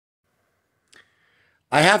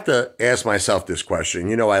I have to ask myself this question.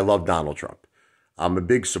 You know, I love Donald Trump. I'm a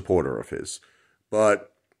big supporter of his.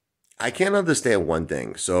 But I can't understand one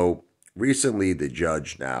thing. So recently, the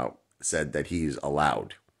judge now said that he's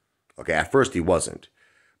allowed. Okay, at first he wasn't,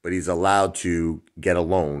 but he's allowed to get a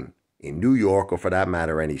loan in New York or for that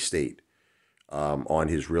matter, any state on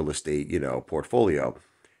his real estate, portfolio.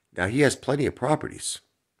 Now he has plenty of properties.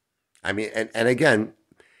 I mean, and again,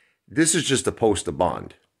 this is just a poster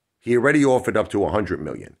bond. He already offered up to 100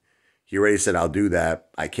 million. He already said, I'll do that.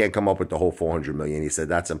 I can't come up with the whole 400 million. He said,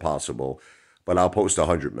 that's impossible, but I'll post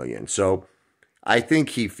 100 million. So I think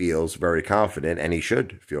he feels very confident, and he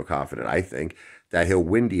should feel confident, I think, that he'll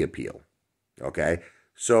win the appeal. Okay.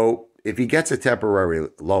 So if he gets a temporary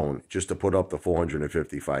loan just to put up the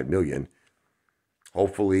 455 million,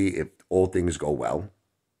 hopefully, if all things go well,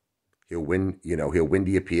 he'll win, he'll win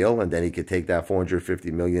the appeal, and then he could take that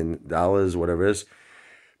 $450 million, whatever it is,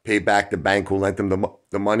 pay back the bank who lent him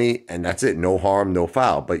the money, and that's it. No harm, no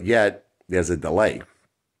foul. But yet, there's a delay.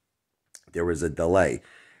 There is a delay.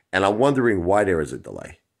 And I'm wondering why there is a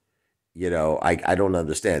delay. I don't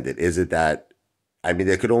understand it. Is it that, I mean,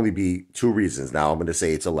 there could only be two reasons. Now, I'm going to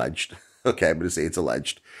say it's alleged. Okay, I'm going to say it's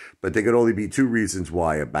alleged. But there could only be two reasons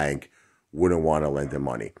why a bank wouldn't want to lend him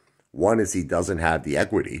money. One is he doesn't have the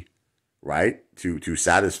equity, right, to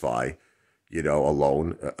satisfy, a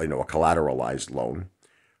loan, a collateralized loan.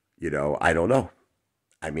 I don't know.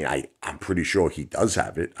 I mean, I'm pretty sure he does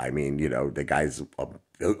have it. I mean, the guy's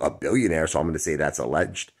a billionaire, so I'm going to say that's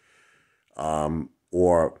alleged.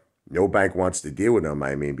 Or no bank wants to deal with him.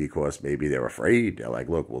 I mean, because maybe they're afraid. They're like,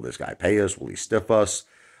 look, will this guy pay us? Will he stiff us?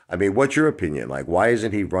 I mean, what's your opinion? Like, why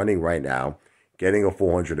isn't he running right now, getting a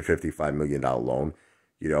 $455 million loan?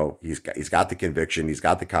 He's got the conviction. He's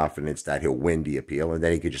got the confidence that he'll win the appeal, and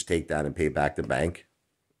then he could just take that and pay back the bank,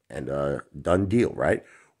 and done deal, right?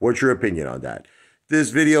 What's your opinion on that? This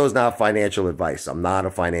video is not financial advice. I'm not a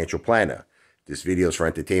financial planner. This video is for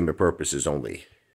entertainment purposes only.